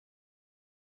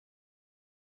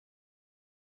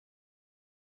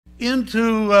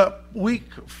into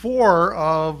week 4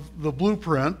 of the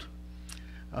blueprint,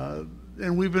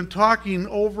 and we've been talking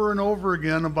over and over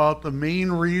again about the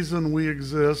main reason we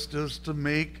exist is to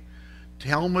make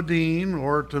Talmidim,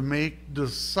 or to make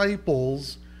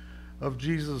disciples of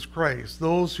Jesus Christ,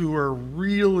 those who are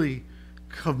really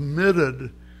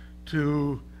committed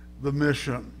to the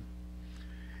mission.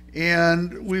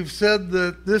 And we've said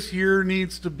that this year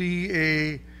needs to be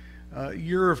a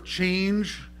year of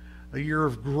change, a year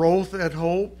of growth at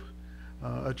Hope,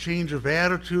 a change of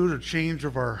attitude, a change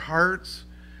of our hearts.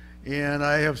 And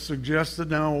I have suggested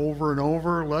now over and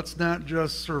over, let's not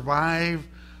just survive,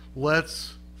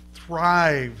 let's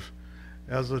thrive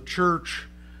as a church,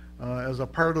 as a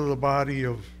part of the body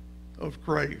of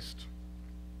Christ.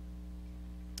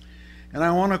 And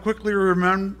I want to quickly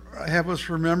have us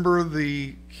remember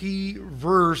the key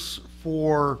verse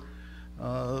for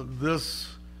this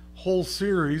whole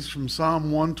series from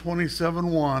Psalm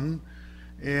 127:1,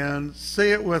 and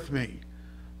say it with me.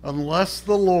 Unless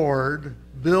the Lord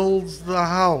builds the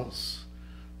house,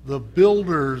 the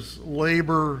builders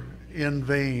labor in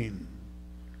vain.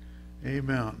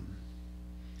 Amen.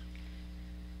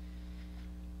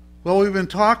 Well, we've been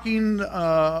talking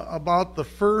about the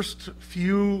first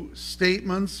few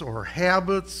statements or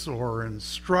habits or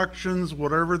instructions,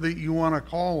 whatever that you want to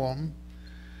call them,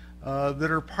 that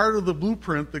are part of the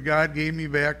blueprint that God gave me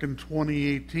back in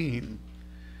 2018.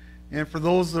 And for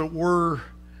those that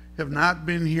have not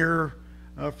been here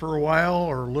for a while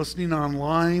or listening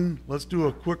online, let's do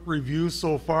a quick review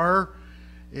so far.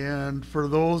 And for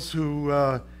those who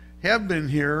have been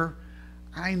here,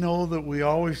 I know that we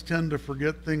always tend to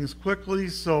forget things quickly,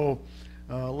 so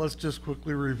let's just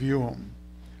quickly review them.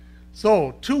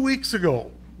 So 2 weeks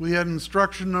ago, we had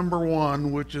instruction number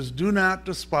 1, which is do not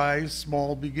despise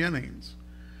small beginnings.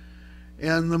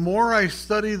 And the more I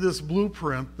study this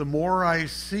blueprint, the more I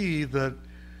see that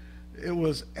it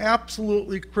was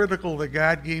absolutely critical that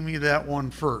God gave me that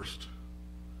one first,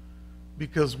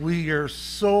 because we are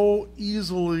so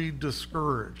easily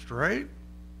discouraged, right?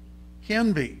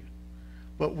 Can be.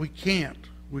 But we can't.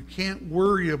 We can't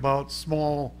worry about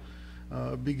small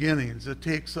beginnings. It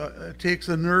takes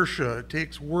inertia. It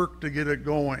takes work to get it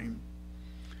going.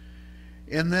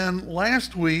 And then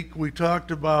last week we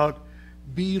talked about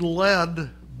be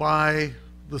led by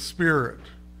the Spirit.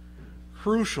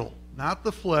 Crucial. Not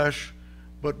the flesh,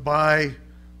 but by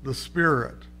the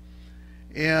Spirit.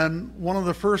 And one of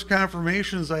the first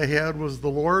confirmations I had was the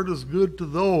Lord is good to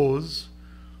those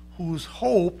whose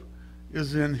hope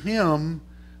is in Him,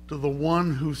 to the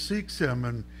one who seeks Him.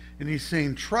 And He's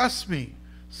saying, trust me,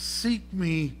 seek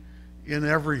me in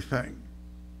everything.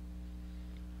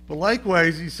 But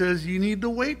likewise, He says, you need to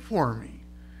wait for me.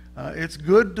 It's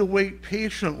good to wait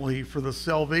patiently for the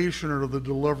salvation or the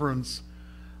deliverance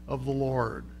of the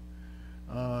Lord.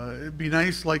 It'd be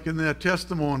nice, like in that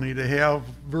testimony, to have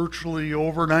virtually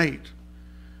overnight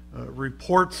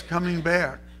reports coming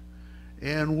back.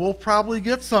 And we'll probably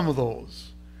get some of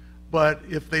those. But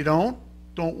if they don't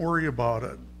worry about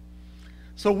it.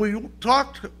 So we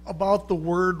talked about the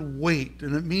word wait,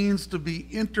 and it means to be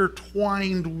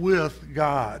intertwined with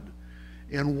God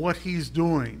and what He's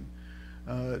doing.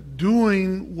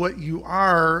 Doing what you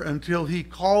are until He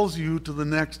calls you to the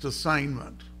next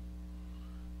assignment.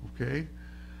 Okay?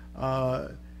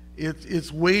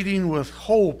 It's waiting with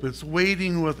hope. It's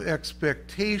waiting with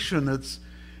expectation.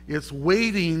 It's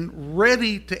waiting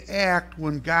ready to act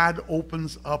when God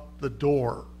opens up the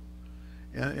door.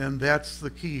 And that's the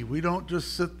key. We don't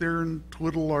just sit there and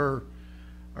twiddle our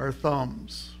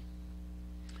thumbs.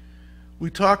 We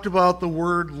talked about the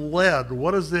word led.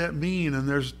 What does that mean? And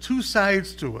there's 2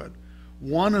 sides to it.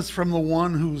 One is from the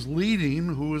one who's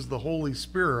leading, who is the Holy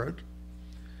Spirit,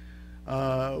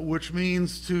 which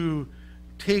means to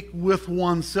take with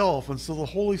oneself. And so the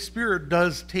Holy Spirit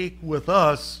does take with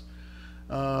us,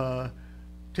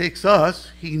 takes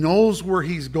us. He knows where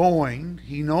He's going.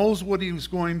 He knows what He's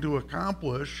going to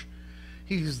accomplish.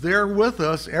 He's there with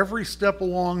us every step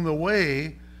along the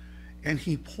way, and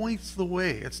He points the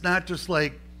way. It's not just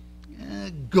like,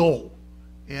 go,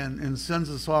 and sends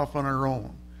us off on our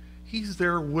own. He's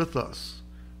there with us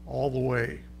all the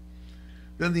way.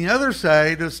 Then the other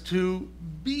side is to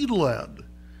be led.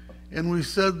 And we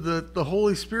said that the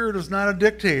Holy Spirit is not a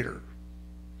dictator.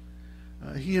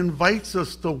 He invites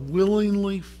us to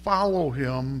willingly follow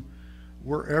Him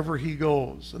wherever He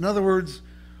goes. In other words,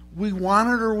 we want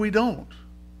it or we don't.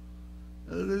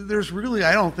 There's really,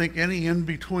 I don't think, any in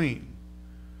between.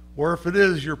 Or if it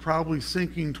is, you're probably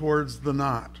sinking towards the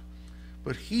not.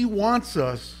 But He wants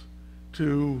us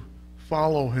to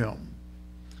follow Him.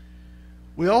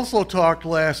 We also talked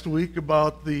last week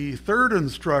about the third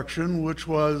instruction, which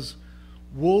was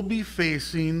we'll be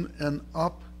facing an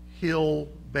uphill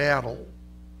battle.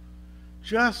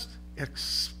 Just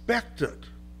expect it.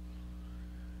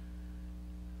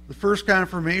 The first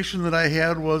confirmation that I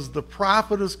had was the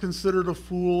prophet is considered a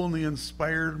fool and the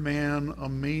inspired man a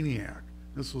maniac.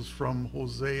 This was from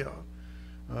Hosea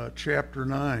chapter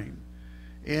 9.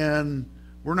 And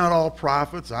we're not all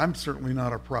prophets. I'm certainly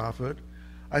not a prophet.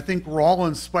 I think we're all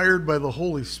inspired by the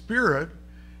Holy Spirit.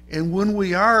 And when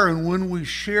we are and when we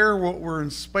share what we're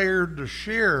inspired to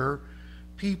share,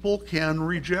 people can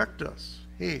reject us.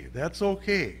 Hey, that's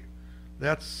okay.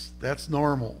 That's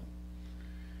normal.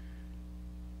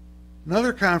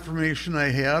 Another confirmation I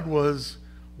had was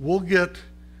we'll get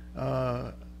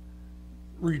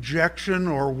rejection,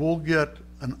 or we'll get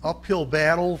an uphill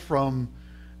battle from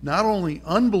not only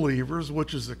unbelievers,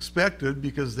 which is expected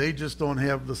because they just don't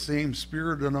have the same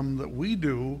spirit in them that we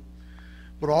do,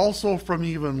 but also from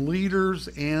even leaders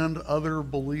and other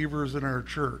believers in our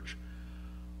church.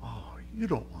 Oh, you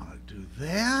don't want to do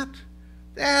that?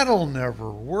 That'll never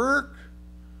work.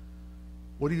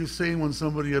 What do you say when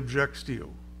somebody objects to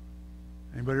you?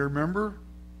 Anybody remember?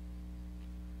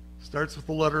 Starts with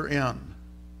the letter N.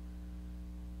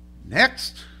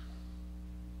 Next.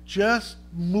 Just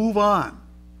move on.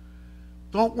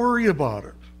 Don't worry about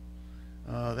it.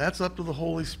 That's up to the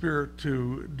Holy Spirit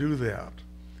to do that.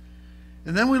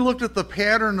 And then we looked at the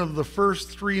pattern of the first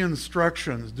three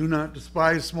instructions. Do not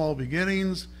despise small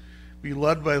beginnings. Be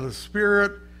led by the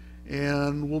Spirit.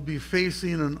 And we'll be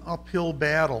facing an uphill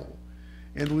battle.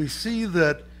 And we see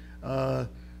that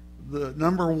the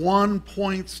number 1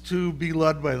 points to be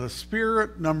led by the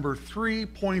Spirit. Number 3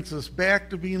 points us back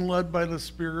to being led by the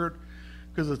Spirit,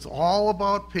 because it's all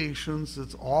about patience,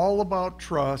 it's all about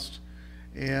trust,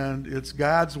 and it's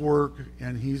God's work,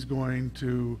 and He's going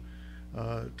to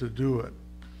do it.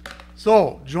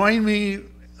 So join me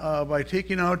by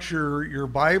taking out your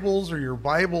Bibles or your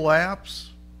Bible apps,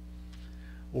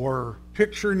 or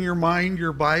picture in your mind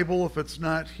your Bible if it's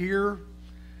not here,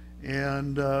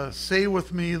 and say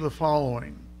with me the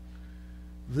following.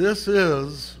 This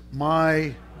is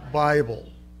my Bible.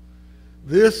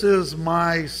 This is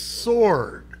my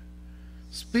sword.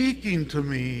 Speaking to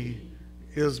me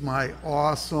is my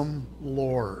awesome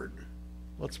Lord.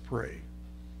 Let's pray.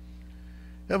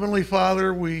 Heavenly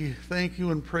Father, we thank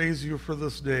you and praise you for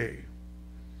this day.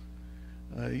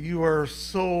 You are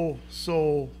so,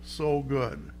 so, so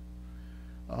good.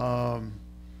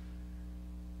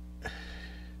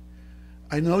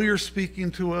 I know you're speaking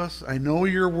to us. I know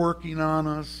you're working on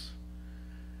us.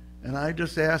 And I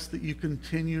just ask that you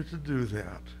continue to do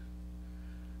that.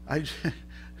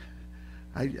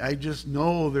 I just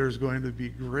know there's going to be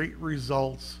great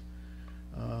results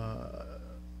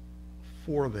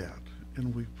for that.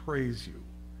 And we praise you.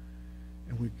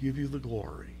 And we give you the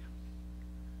glory.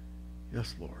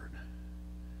 Yes, Lord.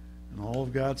 And all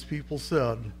of God's people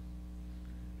said,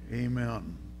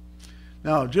 amen.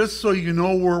 Now, just so you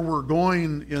know where we're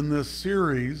going in this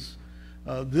series,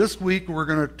 this week we're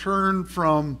going to turn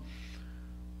from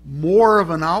more of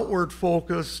an outward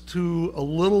focus to a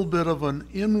little bit of an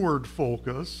inward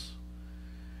focus.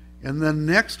 And then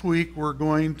next week we're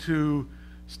going to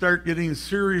start getting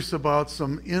serious about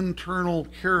some internal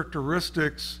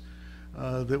characteristics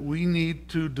that we need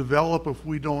to develop if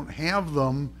we don't have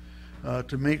them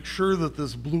to make sure that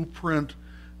this blueprint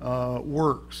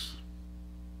works.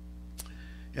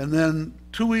 And then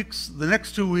the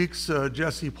next 2 weeks,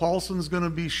 Jesse Paulson's going to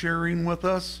be sharing with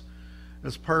us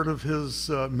as part of his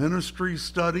ministry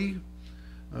study,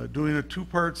 doing a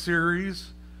 2-part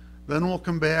series. Then we'll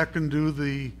come back and do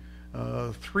the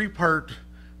 3-part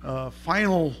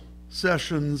final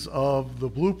sessions of the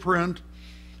blueprint.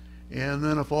 And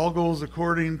then if all goes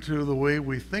according to the way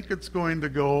we think it's going to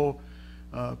go,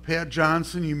 Pat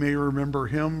Johnson, you may remember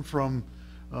him from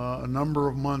a number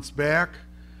of months back,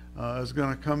 is going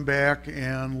to come back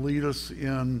and lead us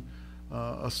in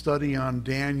a study on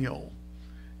Daniel.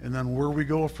 And then where we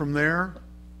go from there,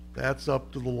 that's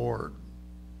up to the Lord.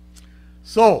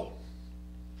 So,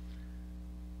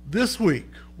 this week,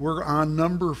 we're on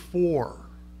number 4.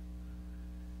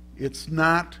 It's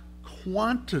not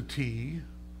quantity,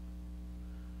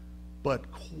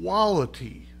 but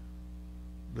quality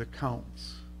that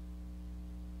counts.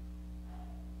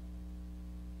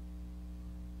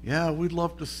 Yeah, we'd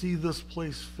love to see this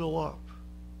place fill up.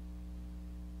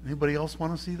 Anybody else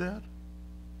want to see that?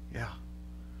 Yeah.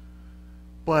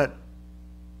 But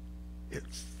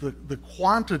it's the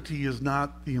quantity is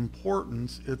not the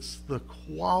importance, it's the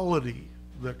quality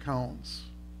that counts.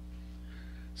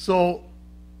 So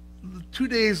 2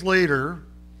 days later,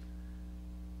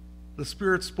 the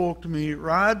Spirit spoke to me,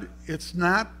 Rod, it's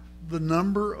not the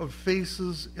number of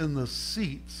faces in the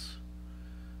seats,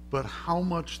 but how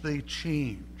much they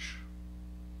change.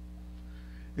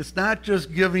 It's not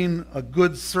just giving a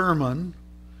good sermon,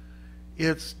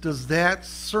 it's does that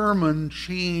sermon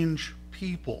change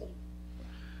people?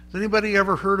 Has anybody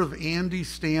ever heard of Andy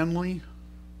Stanley?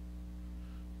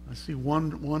 I see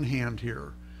one hand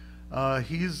here.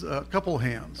 He's a couple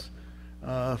hands,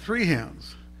 3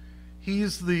 hands.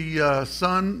 He's the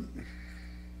son,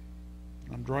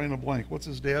 I'm drawing a blank. What's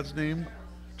his dad's name?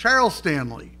 Charles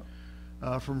Stanley,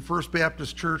 from First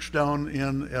Baptist Church down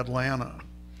in Atlanta.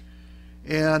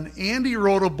 And Andy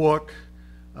wrote a book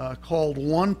called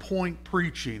One Point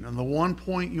Preaching. And the one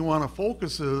point you want to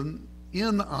focus in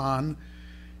on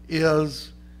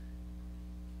is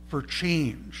for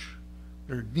change.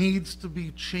 There needs to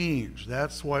be change.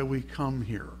 That's why we come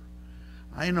here.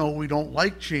 I know we don't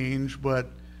like change, but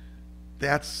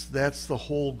that's the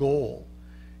whole goal.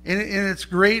 And it's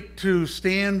great to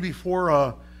stand before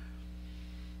a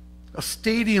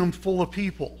stadium full of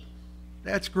people.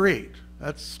 That's great.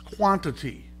 That's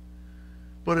quantity.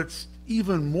 But it's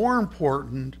even more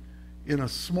important in a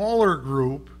smaller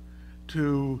group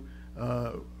to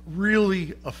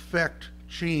really affect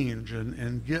change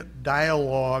and get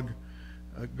dialogue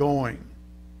going.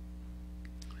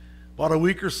 About a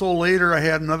week or so later, I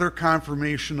had another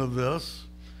confirmation of this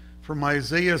from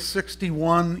Isaiah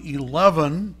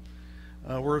 61:11,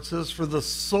 where it says, "For the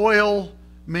soil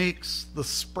makes the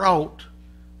sprout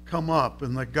come up,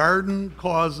 and the garden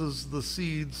causes the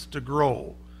seeds to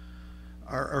grow."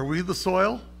 Are we the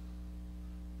soil?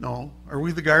 No. Are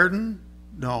we the garden?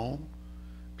 No.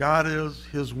 God is,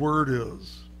 His Word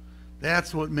is.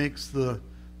 That's what makes the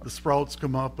sprouts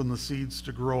come up and the seeds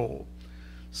to grow.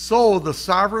 So the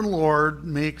sovereign Lord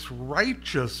makes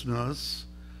righteousness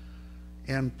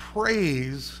and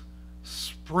praise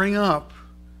spring up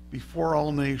before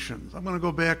all nations. I'm going to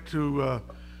go back to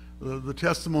the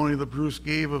testimony that Bruce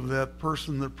gave of that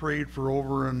person that prayed for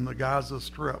over in the Gaza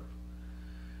Strip.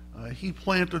 He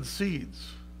planted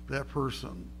seeds, that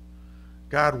person.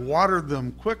 God watered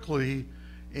them quickly,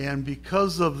 and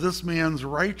because of this man's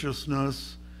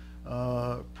righteousness,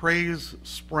 praise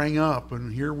sprang up,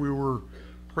 and here we were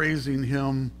praising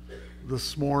him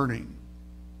this morning.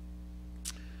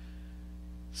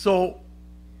 So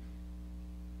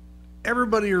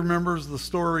everybody remembers the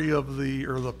story of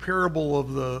the parable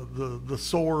of the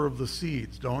sower of the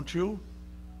seeds, don't you?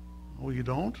 Oh, you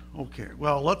don't? Okay.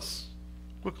 Well, let's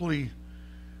quickly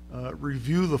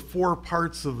review the 4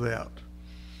 parts of that.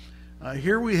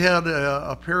 Here we had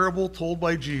a parable told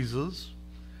by Jesus,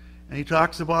 and he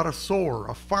talks about a sower,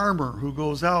 a farmer who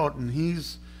goes out and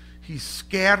he's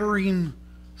scattering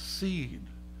seed.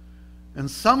 And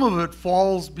some of it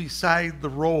falls beside the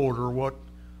road, or what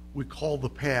we call the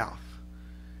path.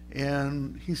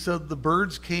 And he said the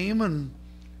birds came and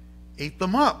ate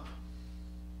them up.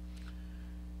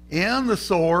 And the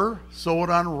sower sowed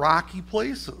on rocky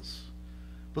places.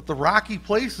 But the rocky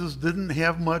places didn't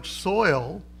have much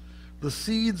soil. The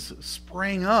seeds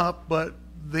sprang up, but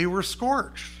they were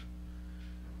scorched.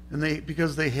 And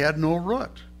because they had no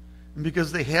root. And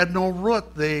because they had no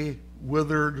root, they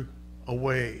withered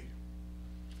away.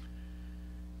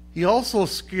 He also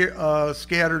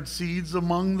scattered seeds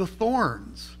among the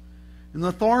thorns. And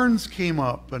the thorns came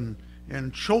up and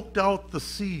choked out the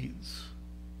seeds.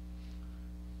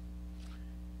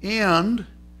 And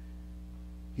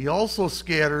he also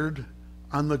scattered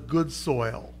on the good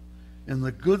soil. And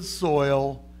the good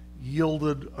soil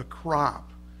yielded a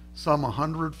crop. Some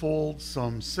 100-fold,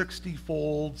 some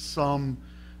 60-fold, some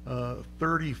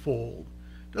 30-fold.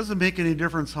 Doesn't make any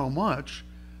difference how much.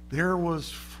 There was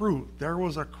fruit. There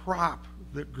was a crop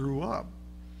that grew up.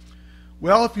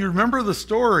 Well, if you remember the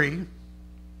story,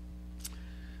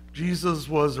 Jesus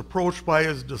was approached by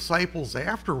his disciples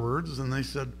afterwards, and they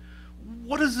said,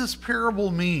 "What does this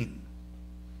parable mean?"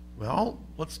 Well,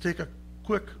 let's take a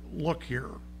quick look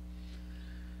here.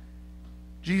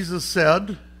 Jesus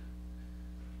said,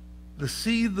 the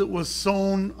seed that was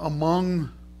sown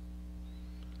among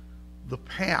the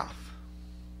path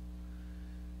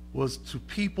was to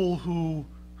people who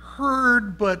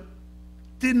heard but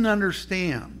didn't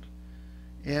understand.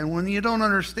 And when you don't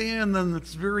understand, then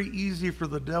it's very easy for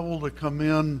the devil to come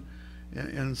in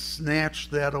and snatch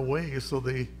that away, so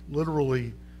they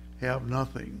literally have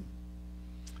nothing.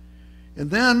 And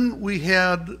then we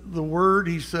had the word,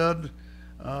 he said,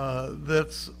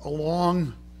 that's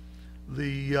along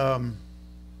the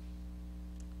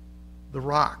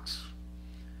rocks.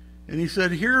 And he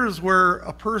said, here's where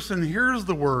a person hears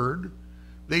the word,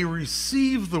 they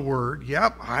receive the word.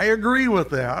 Yep, I agree with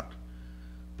that.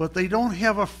 but they don't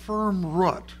have a firm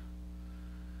root.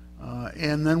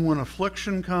 And then when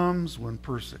affliction comes, when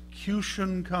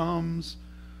persecution comes,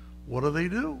 what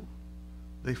do?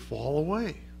 They fall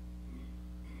away.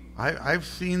 I've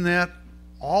seen that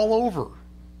all over.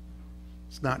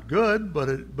 It's not good, but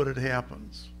it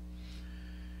happens.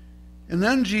 And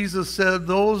then Jesus said,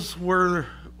 those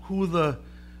who the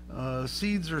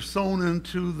seeds are sown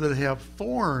into that have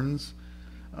thorns,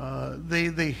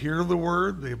 they hear the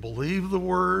word, they believe the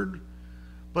word,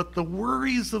 but the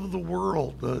worries of the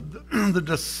world, the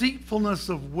deceitfulness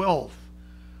of wealth,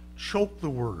 choke the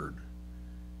word,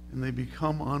 and they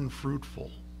become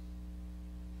unfruitful.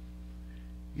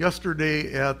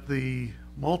 Yesterday at the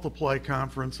Multiply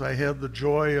Conference, I had the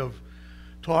joy of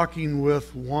talking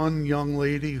with one young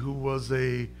lady who was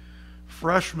a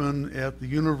freshman at the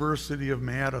University of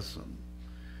Madison.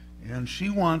 And she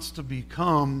wants to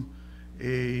become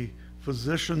a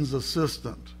physician's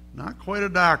assistant. Not quite a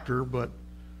doctor, but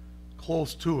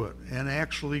close to it, and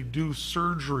actually do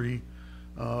surgery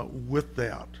with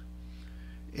that.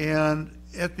 And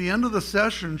at the end of the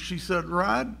session, she said,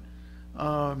 Rod,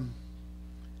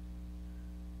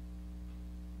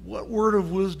 what word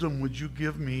of wisdom would you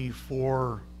give me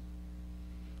for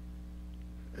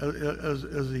as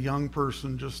a young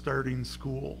person just starting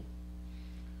school?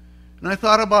 And I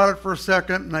thought about it for a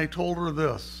second, and I told her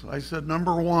this. I said,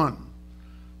 number one,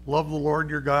 love the Lord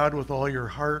your God with all your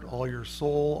heart, all your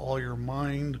soul, all your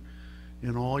mind,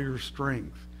 and all your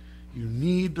strength. You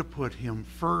need to put him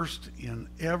first in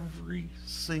every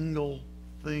single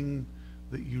thing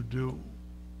that you do.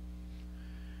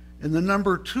 And the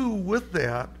number two with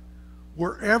that,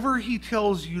 wherever he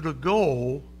tells you to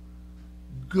go,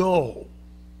 go.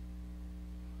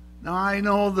 Now I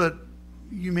know that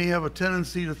you may have a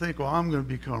tendency to think, well, I'm going to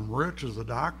become rich as a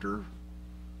doctor,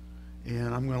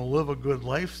 and I'm going to live a good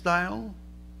lifestyle.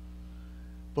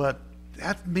 But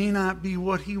that may not be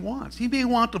what he wants. He may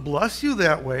want to bless you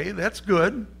that way. That's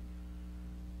good.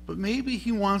 But maybe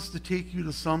he wants to take you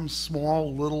to some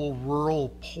small little rural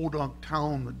podunk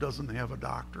town that doesn't have a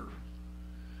doctor.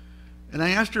 And I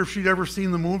asked her if she'd ever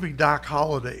seen the movie Doc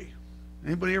Holliday.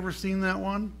 Anybody ever seen that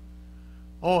one?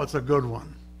 Oh, it's a good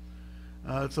one.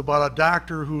 It's about a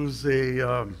doctor who's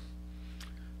a,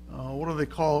 what do they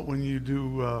call it when you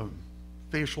do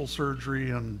facial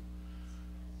surgery and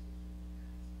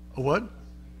a what?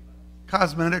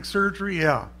 Cosmetic surgery,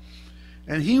 yeah.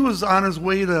 And he was on his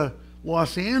way to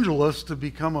Los Angeles to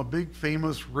become a big,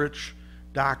 famous, rich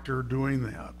doctor doing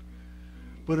that.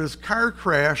 But his car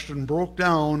crashed and broke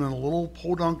down in a little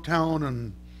podunk town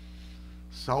in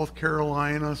South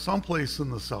Carolina, someplace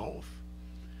in the South.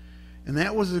 And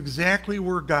that was exactly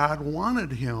where God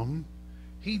wanted him.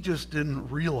 He just didn't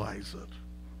realize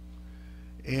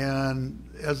it. And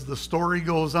as the story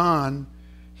goes on,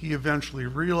 he eventually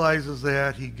realizes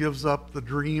that. He gives up the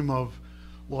dream of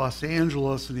Los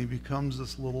Angeles, and he becomes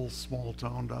this little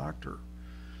small-town doctor.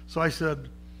 So I said,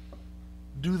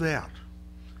 do that.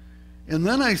 And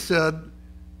then I said,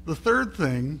 the third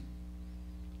thing,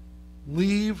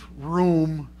 leave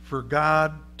room for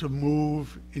God to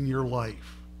move in your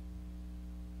life.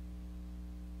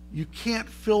 You can't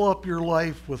fill up your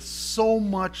life with so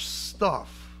much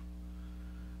stuff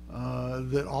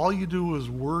that all you do is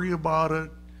worry about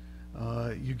it.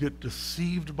 You get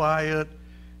deceived by it,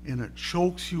 and it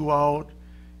chokes you out,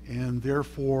 and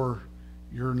therefore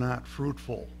you're not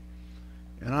fruitful.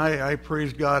 And I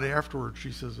praised God afterwards.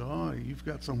 She says, oh, you've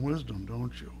got some wisdom,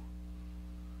 don't you?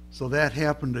 So that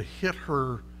happened to hit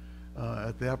her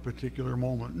at that particular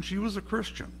moment. And she was a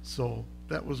Christian, so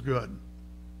that was good.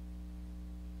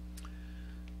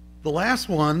 The last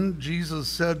one Jesus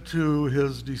said to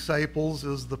his disciples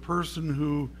is the person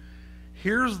who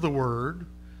hears the word,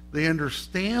 they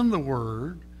understand the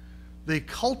word, they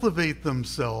cultivate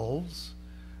themselves,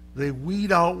 they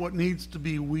weed out what needs to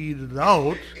be weeded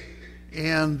out,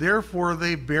 and therefore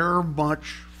they bear much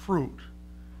fruit.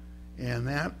 And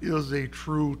that is a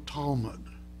true Talmid.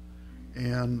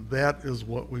 And that is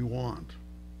what we want.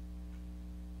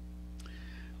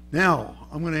 Now,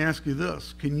 I'm going to ask you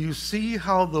this. Can you see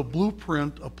how the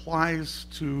blueprint applies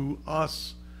to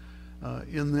us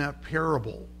in that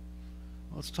parable?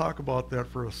 Let's talk about that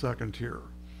for a second here.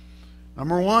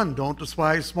 Number one, don't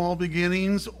despise small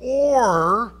beginnings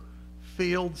or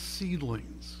failed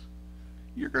seedlings.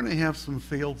 You're going to have some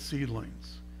failed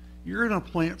seedlings. You're going to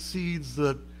plant seeds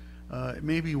that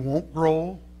maybe won't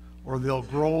grow, or they'll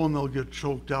grow and they'll get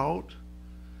choked out.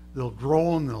 They'll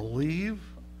grow and they'll leave.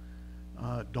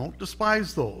 Don't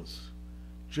despise those.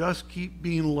 Just keep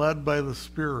being led by the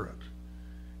Spirit.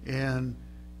 And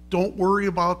don't worry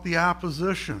about the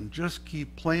opposition. Just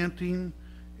keep planting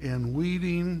and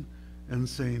weeding and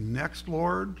saying, next,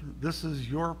 Lord, this is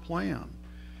your plan.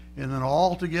 And then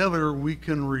all together we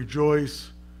can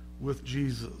rejoice with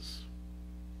Jesus.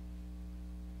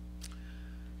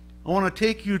 I want to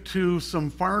take you to some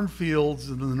farm fields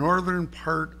in the northern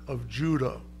part of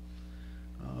Judah.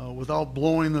 Without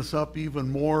blowing this up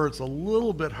even more, it's a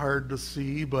little bit hard to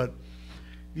see, but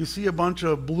you see a bunch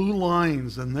of blue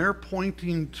lines, and they're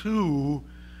pointing to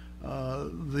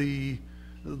the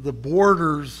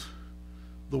borders,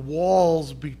 the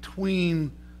walls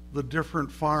between the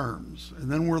different farms.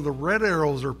 And then where the red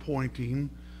arrows are pointing,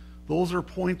 those are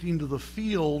pointing to the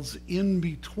fields in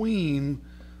between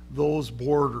those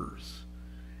borders.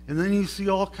 And then you see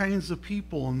all kinds of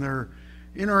people, and they're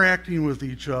interacting with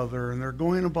each other, and they're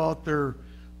going about their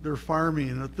farming.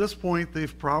 And at this point,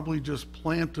 they've probably just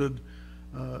planted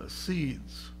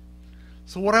seeds.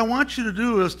 So what I want you to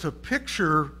do is to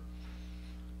picture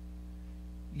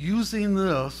using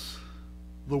this,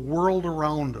 the world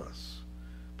around us.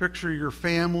 Picture your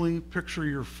family, picture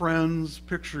your friends,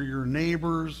 picture your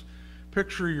neighbors,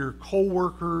 picture your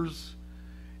co-workers,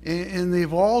 and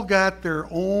they've all got their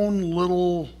own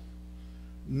little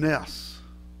nests.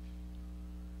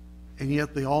 And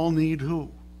yet they all need who?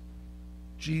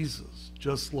 Jesus,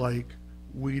 just like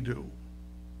we do.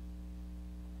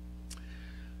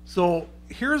 So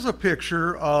here's a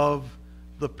picture of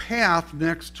the path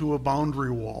next to a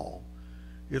boundary wall.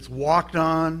 It's walked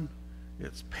on,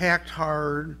 it's packed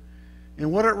hard,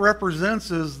 and what it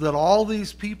represents is that all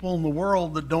these people in the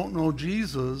world that don't know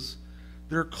Jesus,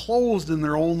 they're closed in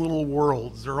their own little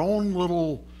worlds, their own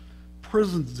little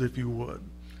prisons, if you would.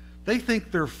 They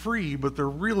think they're free, but they're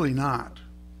really not.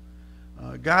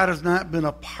 God has not been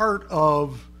a part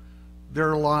of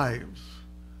their lives.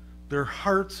 Their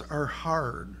hearts are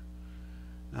hard.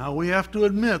 Now, we have to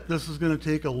admit this is going to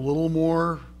take a little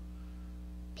more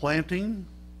planting,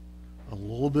 a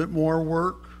little bit more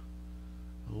work,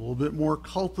 a little bit more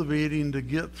cultivating to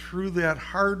get through that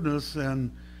hardness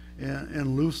and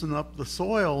loosen up the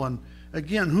soil. And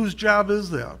again, whose job is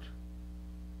that?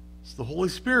 It's the Holy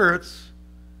Spirit's,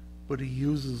 but he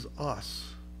uses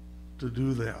us to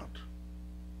do that.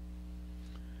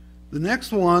 The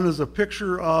next one is a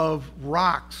picture of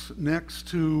rocks next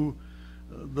to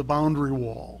the boundary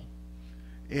wall.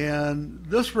 And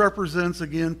this represents,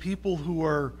 again, people who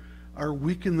are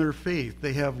weak in their faith.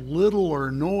 They have little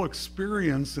or no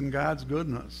experience in God's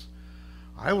goodness.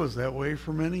 I was that way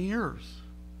for many years.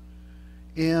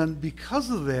 And because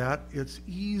of that, it's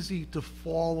easy to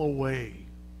fall away.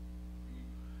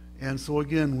 And so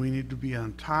again, we need to be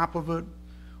on top of it.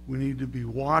 We need to be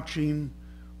watching.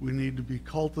 We need to be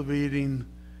cultivating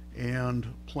and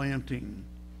planting.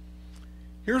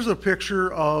 Here's a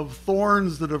picture of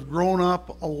thorns that have grown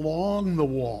up along the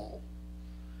wall.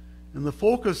 And the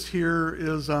focus here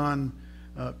is on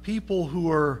people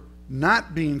who are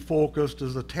not being focused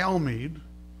as a Talmid,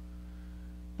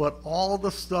 but all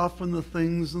the stuff and the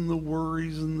things and the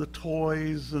worries and the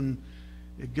toys, and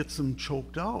it gets them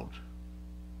choked out.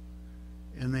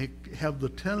 And they have the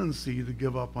tendency to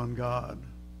give up on God.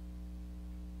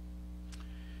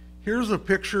 Here's a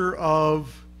picture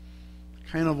of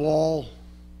kind of all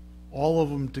of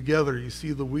them together. You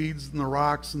see the weeds and the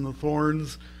rocks and the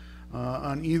thorns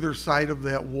on either side of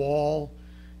that wall.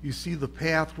 You see the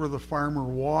path where the farmer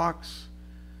walks,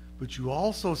 but you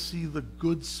also see the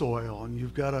good soil, and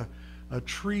you've got a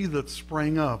tree that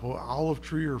sprang up, an olive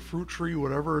tree or fruit tree,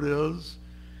 whatever it is.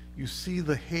 You see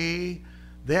the hay.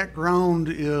 That ground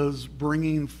is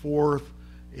bringing forth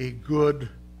a good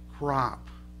crop.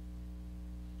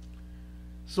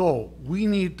 So we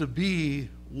need to be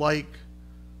like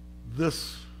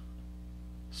this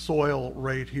soil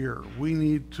right here. We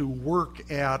need to work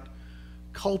at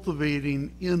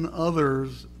cultivating in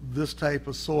others this type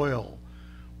of soil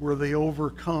where they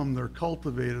overcome, they're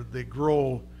cultivated, they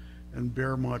grow and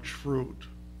bear much fruit.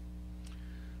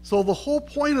 So the whole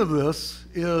point of this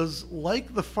is,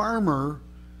 like the farmer,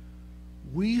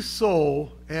 we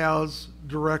sow as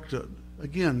directed.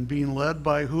 Again, being led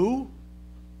by who?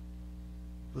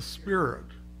 The Spirit.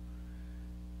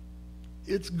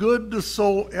 It's good to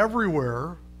sow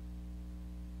everywhere,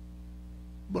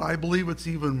 but I believe it's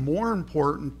even more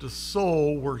important to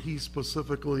sow where he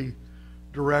specifically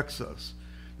directs us.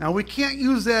 Now, we can't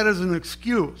use that as an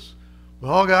excuse.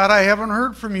 Well, God, I haven't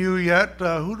heard from you yet.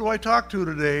 Who do I talk to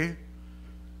today?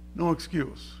 No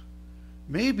excuse.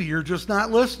 Maybe you're just not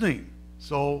listening.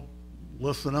 So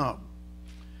listen up.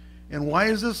 And why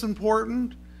is this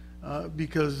important?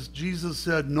 Because Jesus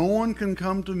said, no one can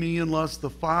come to me unless the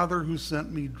Father who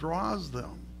sent me draws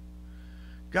them.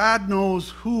 God knows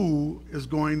who is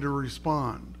going to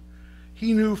respond.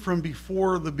 He knew from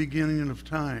before the beginning of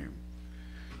time.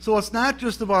 So it's not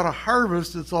just about a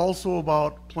harvest, it's also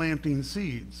about planting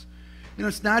seeds. And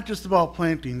it's not just about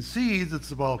planting seeds, it's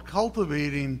about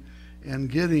cultivating and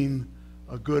getting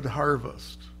a good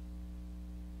harvest.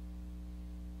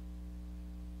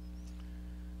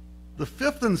 The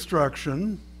fifth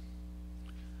instruction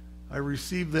I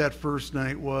received that first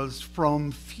night was,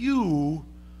 from few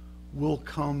will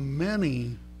come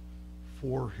many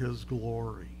for his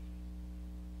glory.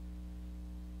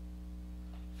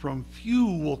 From few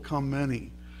will come many.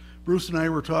 Bruce and I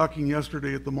were talking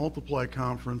yesterday at the Multiply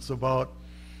Conference about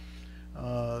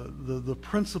the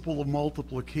principle of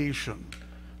multiplication.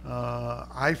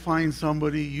 I find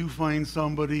somebody, you find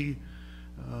somebody,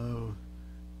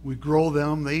 we grow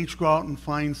them, they each go out and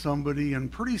find somebody,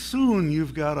 and pretty soon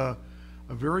you've got a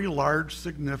very large,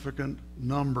 significant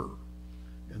number,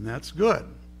 and that's good.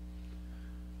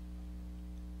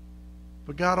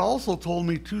 But God also told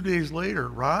me 2 days later,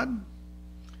 Rod,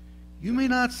 you may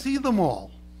not see them all.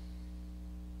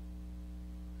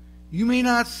 You may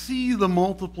not see the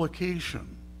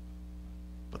multiplication,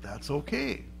 but that's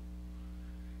okay.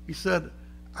 He said,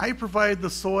 I provide the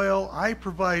soil, I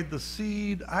provide the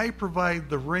seed, I provide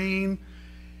the rain.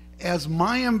 As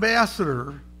my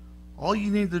ambassador, all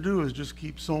you need to do is just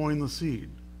keep sowing the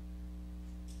seed,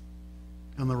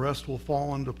 and the rest will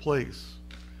fall into place.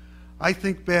 I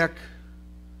think back,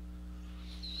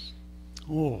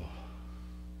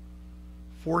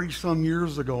 40-some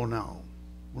years ago now,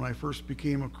 when I first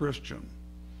became a Christian.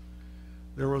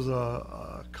 There was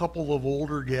a couple of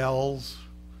older gals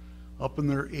up in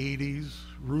their 80s,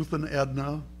 Ruth and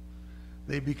Edna.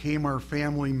 They became our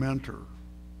family mentor.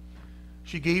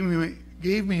 She gave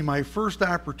me my first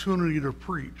opportunity to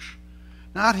preach,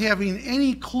 not having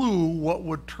any clue what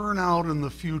would turn out in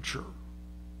the future.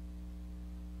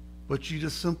 But she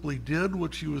just simply did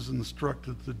what she was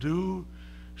instructed to do.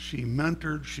 She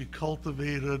mentored, she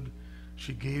cultivated,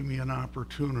 she gave me an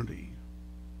opportunity.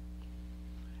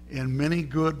 And many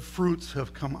good fruits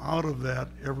have come out of that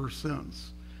ever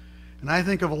since. And I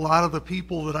think of a lot of the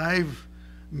people that I've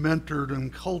mentored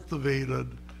and cultivated,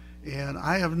 and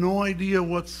I have no idea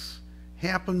what's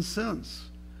happened since.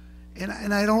 And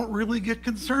I don't really get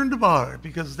concerned about it,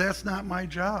 because that's not my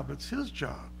job, it's his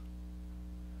job.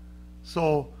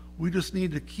 So we just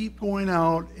need to keep going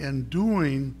out and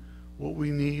doing what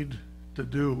we need to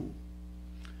do.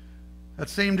 That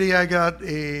same day I got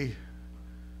am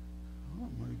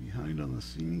I behind on the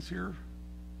scenes here?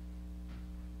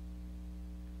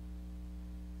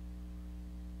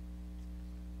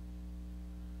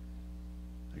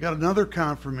 I got another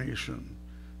confirmation.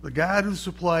 The God who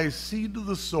supplies seed to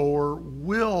the sower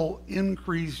will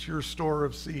increase your store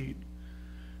of seed.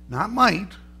 Not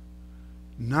might,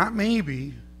 not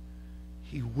maybe,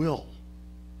 he will.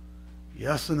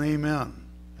 Yes and amen.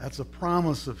 That's a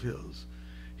promise of his.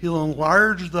 He'll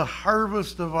enlarge the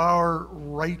harvest of our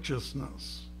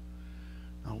righteousness.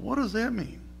 Now, what does that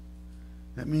mean?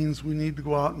 That means we need to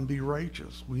go out and be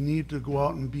righteous. We need to go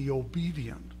out and be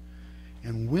obedient.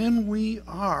 And when we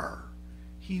are,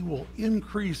 he will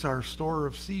increase our store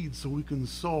of seed so we can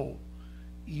sow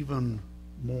even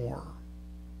more.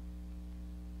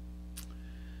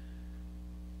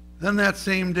 Then that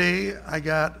same day, I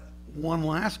got one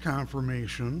last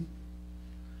confirmation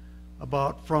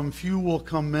about, from few will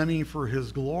come many for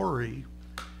his glory.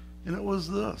 And it was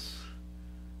this: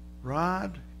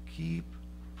 Rod, keep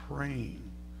praying.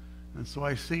 And so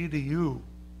I say to you,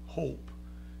 Hope,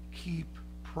 keep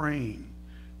praying.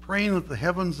 Praying that the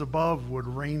heavens above would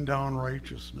rain down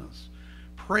righteousness.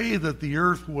 Pray that the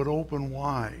earth would open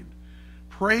wide.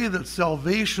 Pray that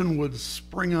salvation would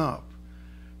spring up.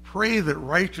 Pray that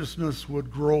righteousness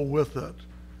would grow with it.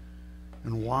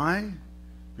 And why?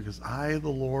 Because I, the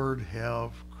Lord,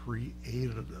 have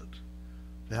created it.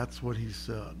 That's what he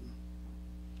said.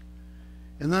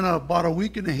 And then about a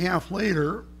week and a half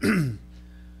later,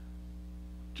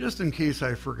 just in case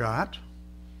I forgot,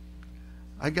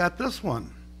 I got this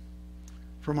one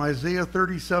from Isaiah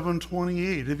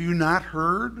 37:28. Have you not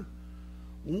heard?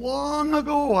 Long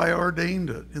ago I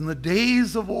ordained it. In the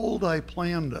days of old I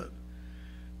planned it.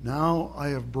 Now I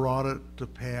have brought it to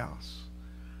pass.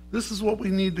 This is what we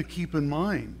need to keep in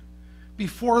mind.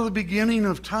 Before the beginning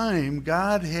of time,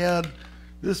 God had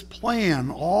this plan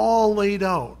all laid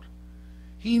out.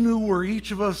 He knew where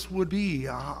each of us would be,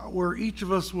 where each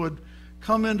of us would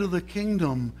come into the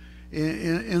kingdom,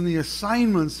 and the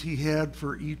assignments he had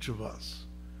for each of us.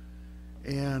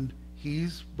 And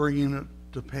he's bringing it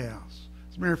to pass.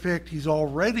 As a matter of fact, he's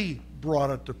already brought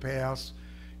it to pass.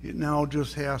 It now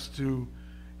just has to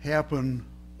happen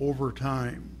over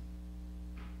time.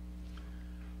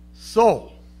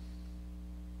 So,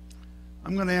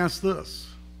 I'm going to ask this.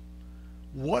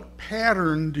 What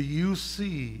pattern do you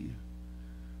see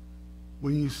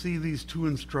when you see these two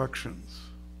instructions?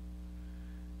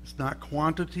 It's not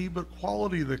quantity but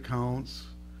quality that counts.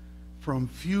 From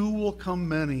few will come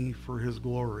many for his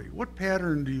glory. What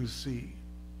pattern do you see?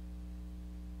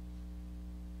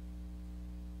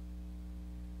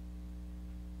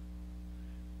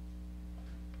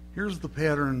 Here's the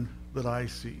pattern that I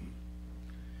see.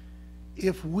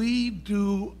 If we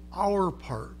do our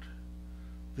part,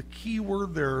 the key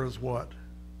word there is what?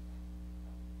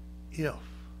 If.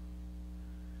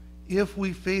 If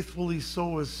we faithfully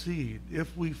sow a seed,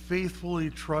 if we faithfully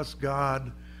trust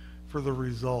God for the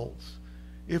results,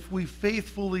 if we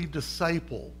faithfully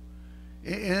disciple,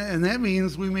 and that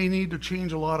means we may need to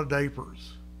change a lot of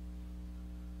diapers.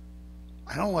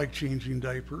 I don't like changing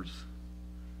diapers,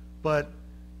 but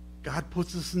God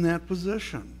puts us in that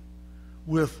position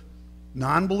with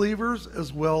non-believers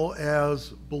as well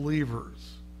as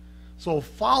believers. So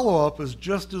follow-up is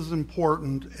just as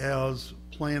important as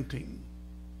planting.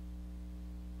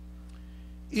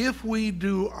 If we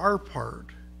do our part,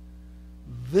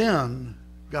 then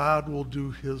God will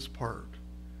do his part.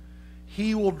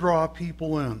 He will draw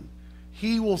people in.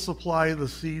 He will supply the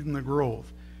seed and the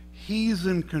growth. He's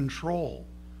in control.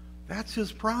 That's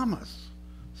his promise.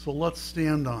 So let's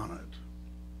stand on it.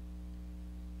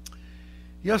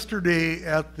 Yesterday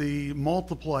at the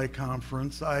Multiply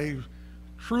Conference, I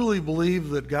truly believe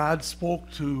that God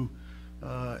spoke to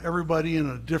everybody in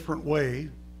a different way.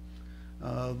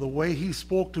 The way he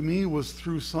spoke to me was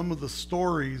through some of the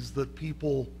stories that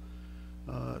people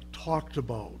talked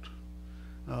about,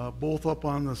 both up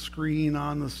on the screen,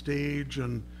 on the stage,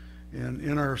 and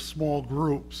in our small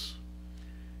groups.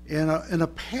 And a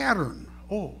pattern,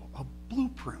 a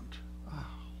blueprint,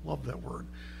 love that word,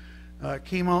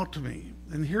 came out to me.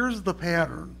 And here's the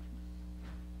pattern.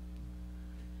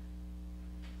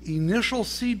 Initial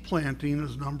seed planting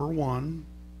is number one.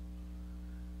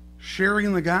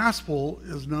 Sharing the gospel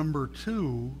is number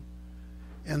two.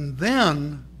 And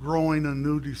then growing a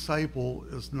new disciple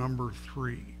is number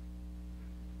three.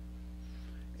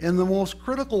 And the most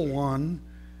critical one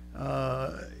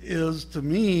is, to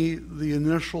me, the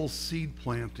initial seed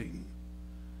planting.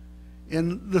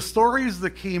 And the stories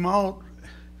that came out,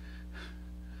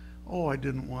 I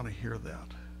didn't want to hear that.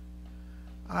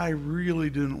 I really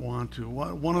didn't want to.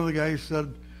 One of the guys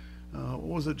said, what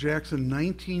was it, Jackson,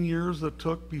 19 years it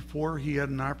took before he had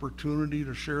an opportunity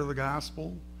to share the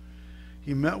gospel?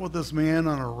 He met with this man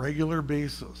on a regular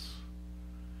basis.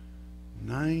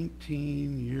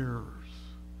 19 years.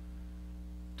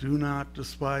 Do not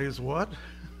despise what?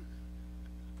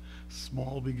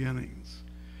 Small beginnings.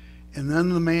 And then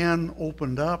the man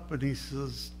opened up and he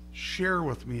says, share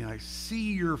with me. I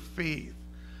see your faith.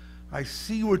 I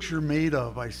see what you're made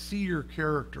of. I see your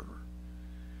character.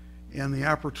 And the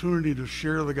opportunity to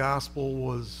share the gospel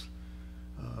was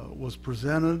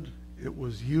presented. It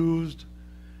was used.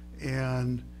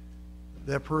 And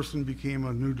that person became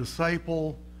a new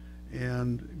disciple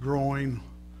and growing,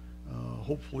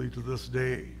 hopefully to this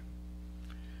day.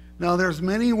 Now, there's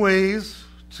many ways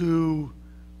to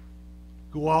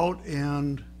go out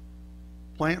and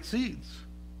plant seeds.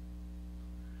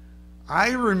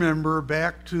 I remember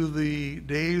back to the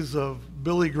days of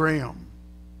Billy Graham.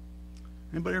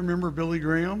 Anybody remember Billy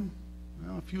Graham?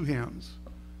 Well, a few hands.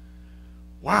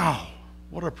 Wow,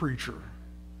 what a preacher.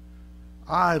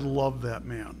 I love that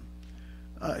man.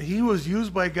 He was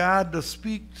used by God to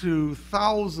speak to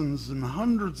thousands and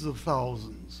hundreds of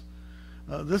thousands.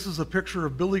 This is a picture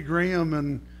of Billy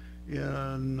Graham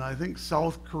in I think,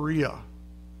 South Korea.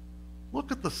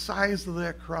 Look at the size of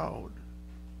that crowd.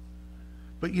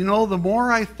 But the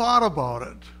more I thought about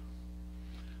it,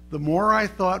 the more I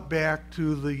thought back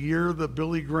to the year that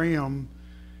Billy Graham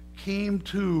came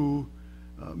to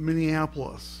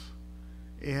Minneapolis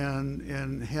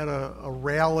and had a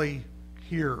rally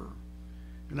here.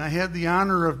 And I had the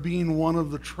honor of being one of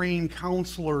the trained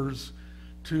counselors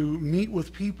to meet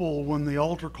with people when the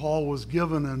altar call was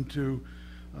given and to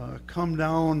come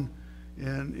down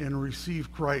and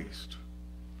receive Christ.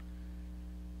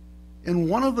 And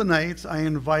one of the nights I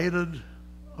invited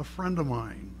a friend of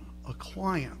mine, a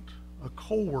client, a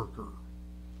coworker.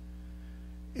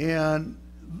 And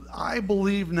I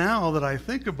believe now that I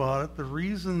think about it, the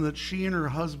reason that she and her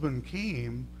husband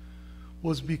came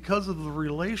was because of the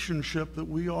relationship that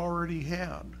we already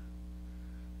had.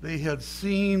 They had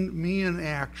seen me in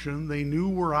action. They knew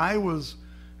where I was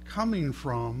coming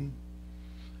from.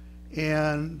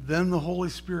 And then the Holy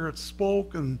Spirit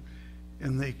spoke and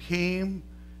they came.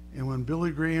 And when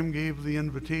Billy Graham gave the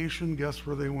invitation, guess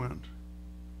where they went?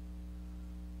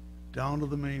 down to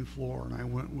the main floor, and I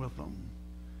went with them.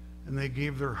 And they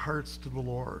gave their hearts to the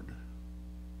Lord.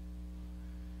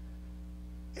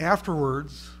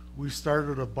 Afterwards, we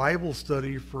started a Bible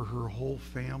study for her whole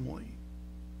family,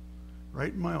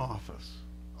 right in my office.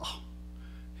 Oh,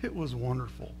 it was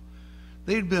wonderful.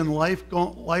 They'd been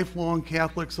lifelong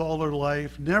Catholics all their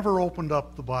life, never opened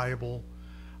up the Bible.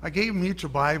 I gave them each a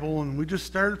Bible, and we just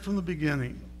started from the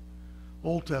beginning.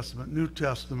 Old Testament, New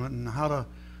Testament, and how to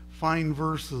find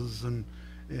verses and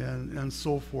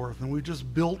so forth. And we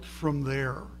just built from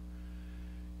there.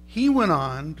 He went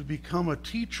on to become a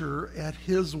teacher at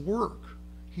his work.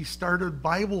 He started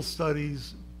Bible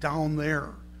studies down there.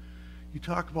 You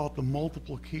talk about the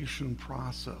multiplication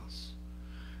process.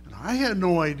 And I had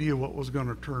no idea what was going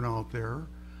to turn out there.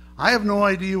 I have no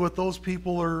idea what those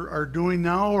people are doing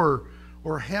now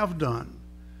or have done.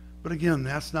 But again,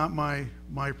 that's not my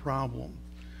problem.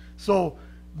 So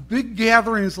big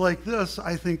gatherings like this,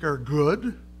 I think, are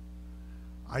good.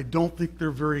 I don't think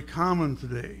they're very common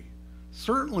today.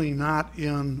 Certainly not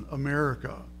in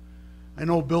America. I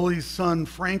know Billy's son,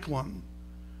 Franklin.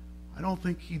 I don't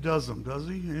think he does them, does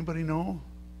he? Anybody know?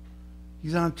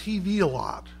 He's on TV a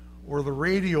lot, or the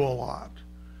radio a lot,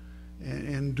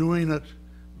 and doing it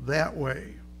that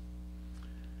way.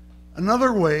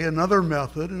 Another way, another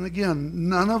method, and again,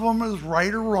 none of them is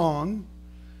right or wrong,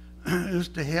 is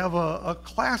to have a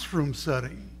classroom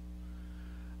setting.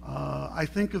 I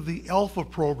think of the Alpha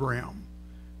program.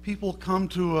 People come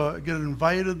to get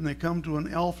invited, and they come to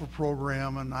an Alpha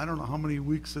program, and I don't know how many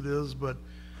weeks it is, but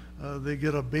they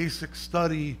get a basic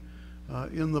study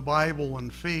in the Bible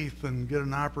and faith and get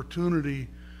an opportunity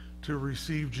to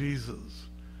receive Jesus.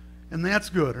 And that's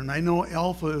good, and I know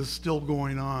Alpha is still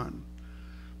going on.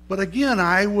 But again,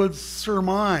 I would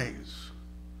surmise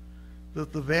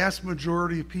that the vast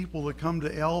majority of people that come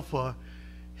to Alpha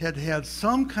had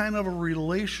some kind of a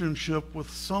relationship with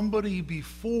somebody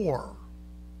before,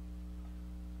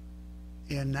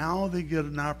 and now they get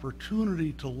an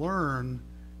opportunity to learn,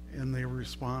 and they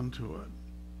respond to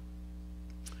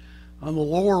it. On the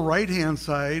lower right-hand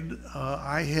side,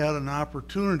 I had an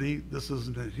opportunity, this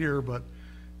isn't it here, but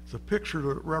it's a picture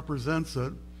that represents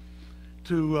it,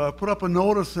 to put up a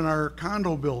notice in our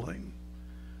condo building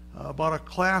about a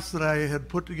class that I had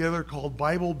put together called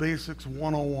Bible Basics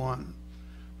 101. It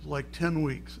was like 10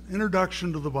 weeks.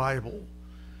 Introduction to the Bible.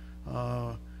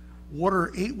 What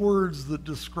are 8 words that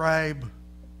describe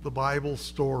the Bible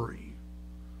story?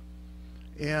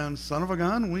 And son of a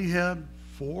gun, we had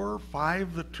 4 or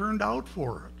 5 that turned out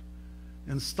for it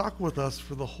and stuck with us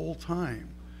for the whole time.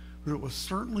 But it was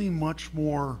certainly much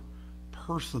more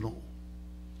personal.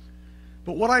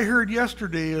 But what I heard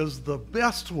yesterday is the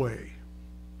best way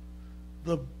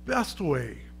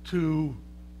to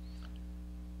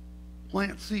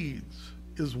plant seeds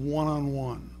is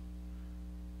one-on-one.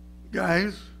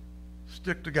 Guys,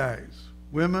 stick to guys.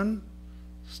 Women,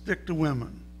 stick to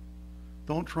women.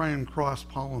 Don't try and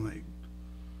cross-pollinate,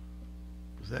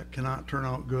 because that cannot turn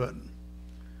out good.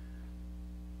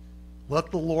 Let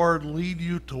the Lord lead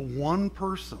you to one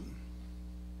person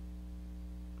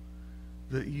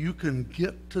that you can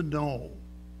get to know,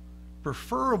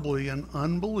 preferably an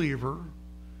unbeliever.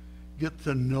 Get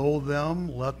to know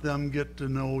them, let them get to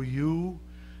know you.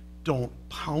 Don't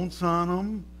pounce on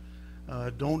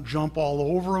them. Don't jump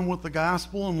all over them with the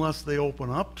gospel unless they open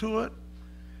up to it.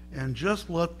 And just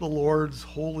let the Lord's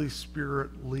Holy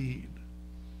Spirit lead.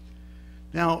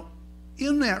 Now,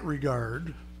 in that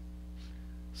regard,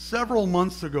 several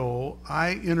months ago,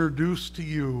 I introduced to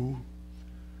you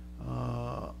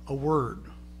a word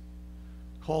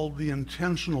called the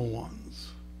intentional ones.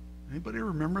 Anybody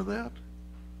remember that?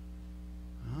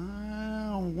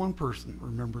 One person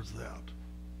remembers that.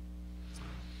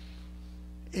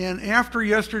 And after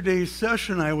yesterday's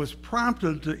session, I was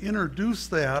prompted to introduce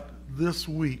that this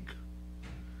week.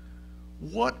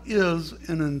 What is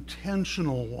an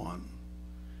intentional one?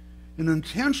 An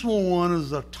intentional one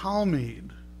is a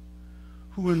Talmid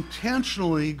who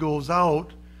intentionally goes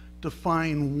out to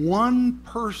find one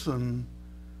person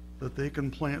that they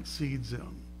can plant seeds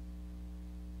in.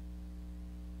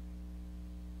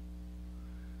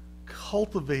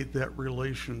 Cultivate that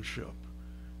relationship.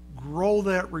 Grow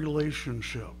that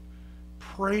relationship.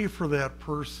 Pray for that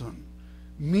person.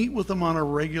 Meet with them on a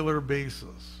regular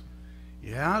basis.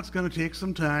 Yeah, it's going to take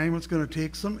some time. It's going to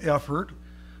take some effort.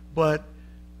 But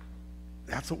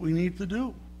that's what we need to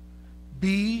do.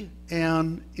 Be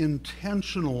an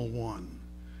intentional one.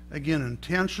 Again,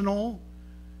 intentional,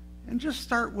 and just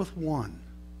start with one.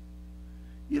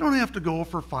 You don't have to go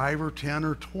for 5 or 10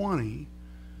 or 20.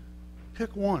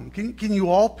 Pick one. Can you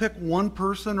all pick one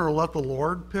person, or let the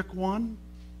Lord pick one?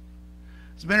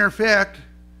 As a matter of fact,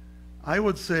 I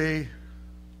would say,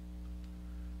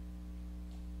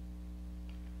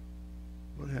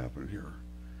 what happened here?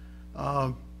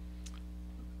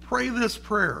 Pray this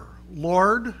prayer.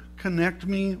 Lord, connect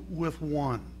me with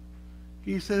one.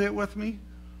 Can you say that with me?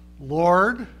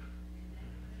 Lord,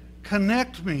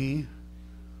 connect me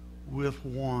with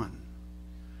one.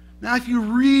 Now, if you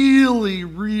really,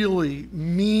 really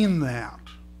mean that,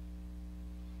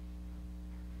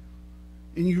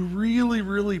 and you really,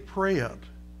 really pray it,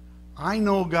 I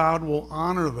know God will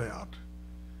honor that,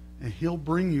 and He'll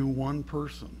bring you one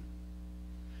person.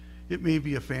 It may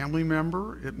be a family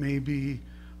member, it may be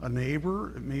a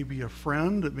neighbor, it may be a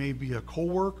friend, it may be a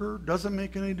coworker, doesn't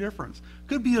make any difference.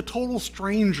 Could be a total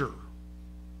stranger.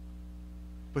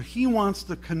 But He wants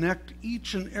to connect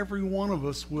each and every one of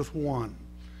us with one.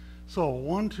 So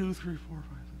 1, 2, 3, 4, 5,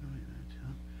 6, 7, 8, 9,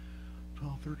 10,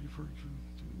 12, 13, 14.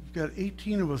 We've got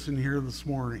 18 of us in here this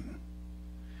morning.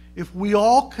 If we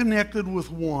all connected with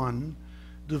one,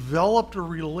 developed a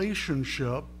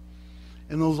relationship,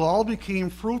 and those all became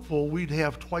fruitful, we'd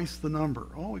have twice the number.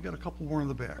 Oh, we got a couple more in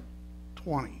the back.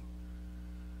 20.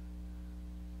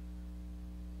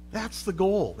 That's the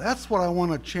goal. That's what I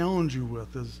want to challenge you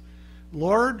with is,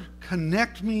 Lord,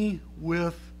 connect me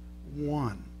with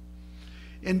one.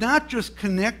 And not just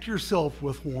connect yourself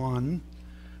with one,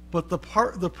 but the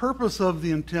purpose of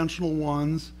the intentional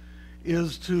ones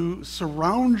is to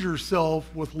surround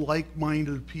yourself with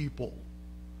like-minded people.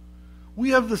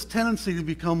 We have this tendency to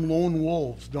become lone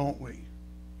wolves, don't we?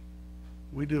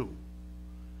 We do.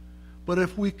 But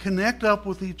if we connect up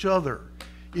with each other,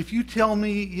 if you tell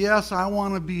me, yes, I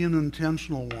want to be an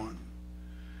intentional one,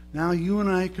 now you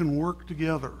and I can work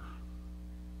together.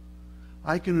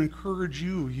 I can encourage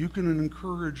you. You can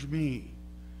encourage me.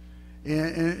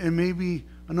 And maybe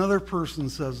another person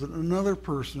says it, another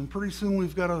person. Pretty soon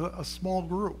we've got a small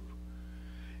group.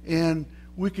 And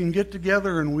we can get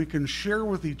together and we can share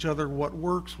with each other what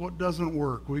works, what doesn't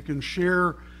work. We can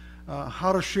share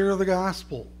how to share the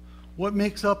gospel, what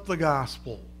makes up the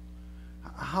gospel.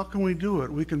 How can we do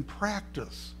it? We can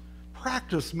practice.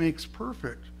 Practice makes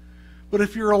perfect. But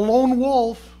if you're a lone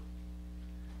wolf,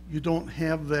 you don't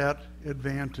have that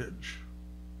advantage.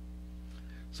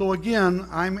 So again,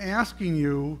 I'm asking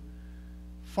you,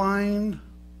 find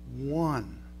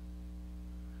one.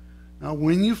 Now,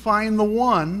 when you find the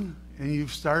one, and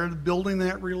you've started building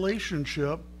that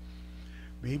relationship,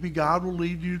 maybe God will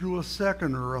lead you to a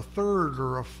second or a third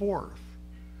or a fourth.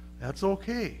 That's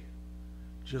okay.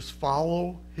 Just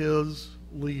follow His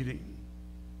leading.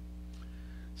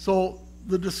 So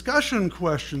the discussion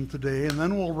question today, and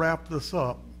then we'll wrap this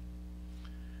up.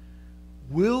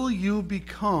 Will you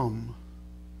become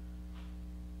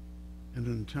an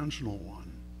intentional one?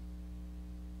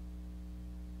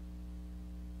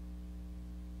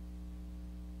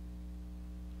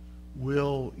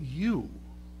 Will you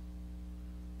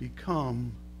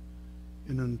become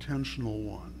an intentional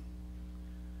one?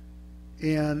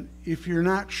 And if you're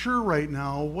not sure right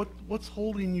now, what's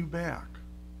holding you back?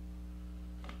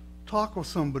 Talk with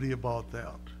somebody about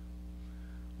that.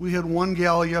 We had one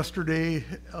gal yesterday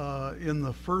in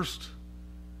the first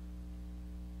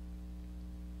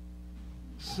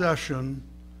session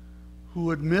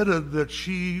who admitted that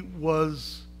she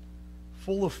was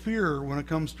full of fear when it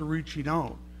comes to reaching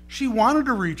out. She wanted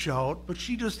to reach out, but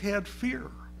she just had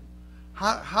fear.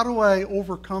 How do I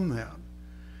overcome that?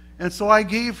 And so I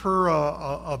gave her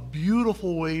a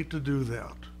beautiful way to do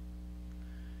that.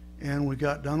 And we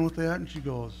got done with that, and she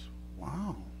goes,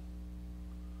 wow,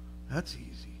 that's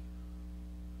easy.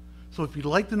 So if you'd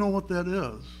like to know what that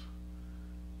is,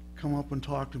 come up and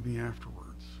talk to me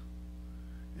afterwards.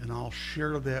 And I'll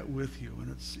share that with you. And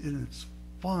it's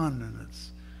fun,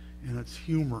 and it's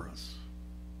humorous.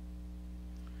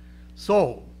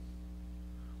 So,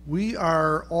 we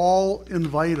are all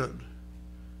invited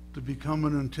to become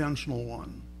an intentional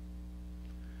one.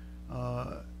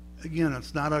 Again,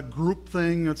 it's not a group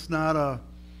thing. It's not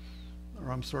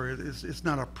it's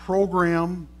not a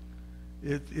program.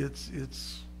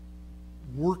 It's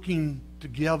working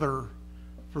together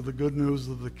for the good news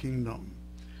of the kingdom.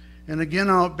 And again,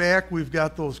 out back, we've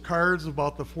got those cards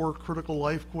about the 4 critical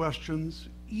life questions.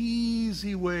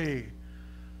 Easy way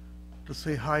to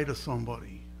say hi to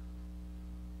somebody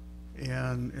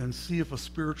and see if a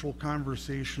spiritual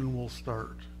conversation will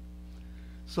start.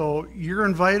 So you're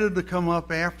invited to come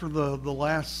up after the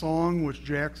last song, which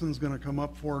Jackson's going to come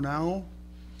up for now,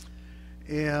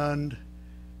 and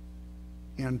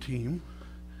team,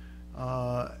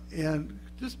 and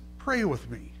just pray with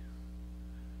me.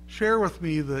 Share with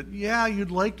me that, yeah,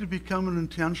 you'd like to become an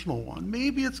intentional one.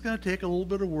 Maybe it's going to take a little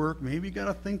bit of work. Maybe you got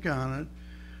to think on it.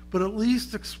 but at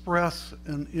least express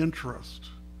an interest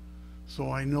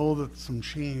so I know that some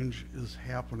change is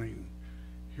happening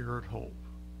here at Hope.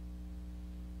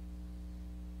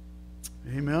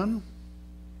 Amen?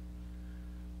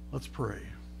 Let's pray.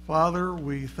 Father,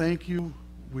 we thank you,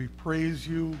 we praise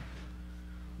you,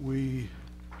 we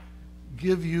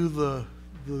give you the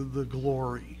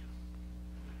glory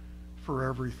for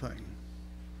everything.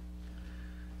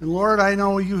 And Lord, I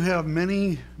know you have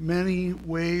many, many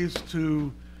ways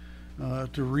to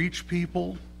reach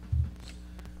people.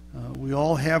 We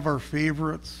all have our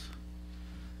favorites.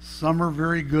 Some are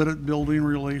very good at building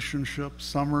relationships,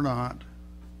 some are not.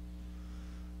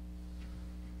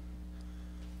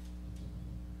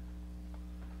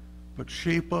 But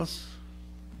shape us,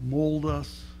 mold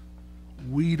us,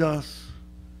 weed us,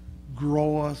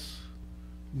 grow us,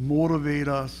 motivate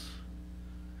us,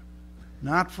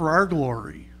 not for our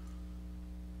glory,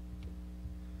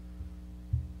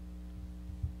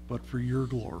 but for your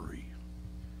glory.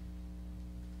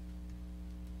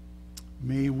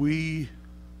 May we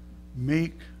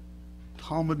make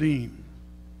Talmidim,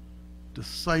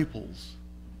 disciples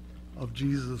of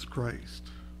Jesus Christ.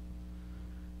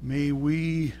 May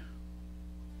we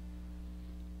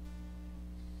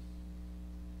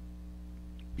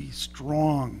be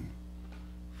strong,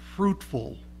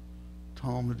 fruitful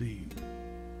Talmidim.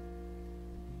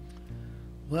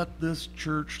 Let this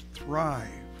church thrive,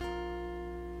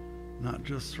 not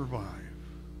just survive.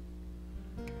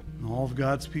 And all of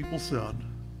God's people said,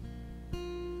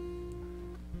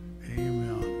 Amen.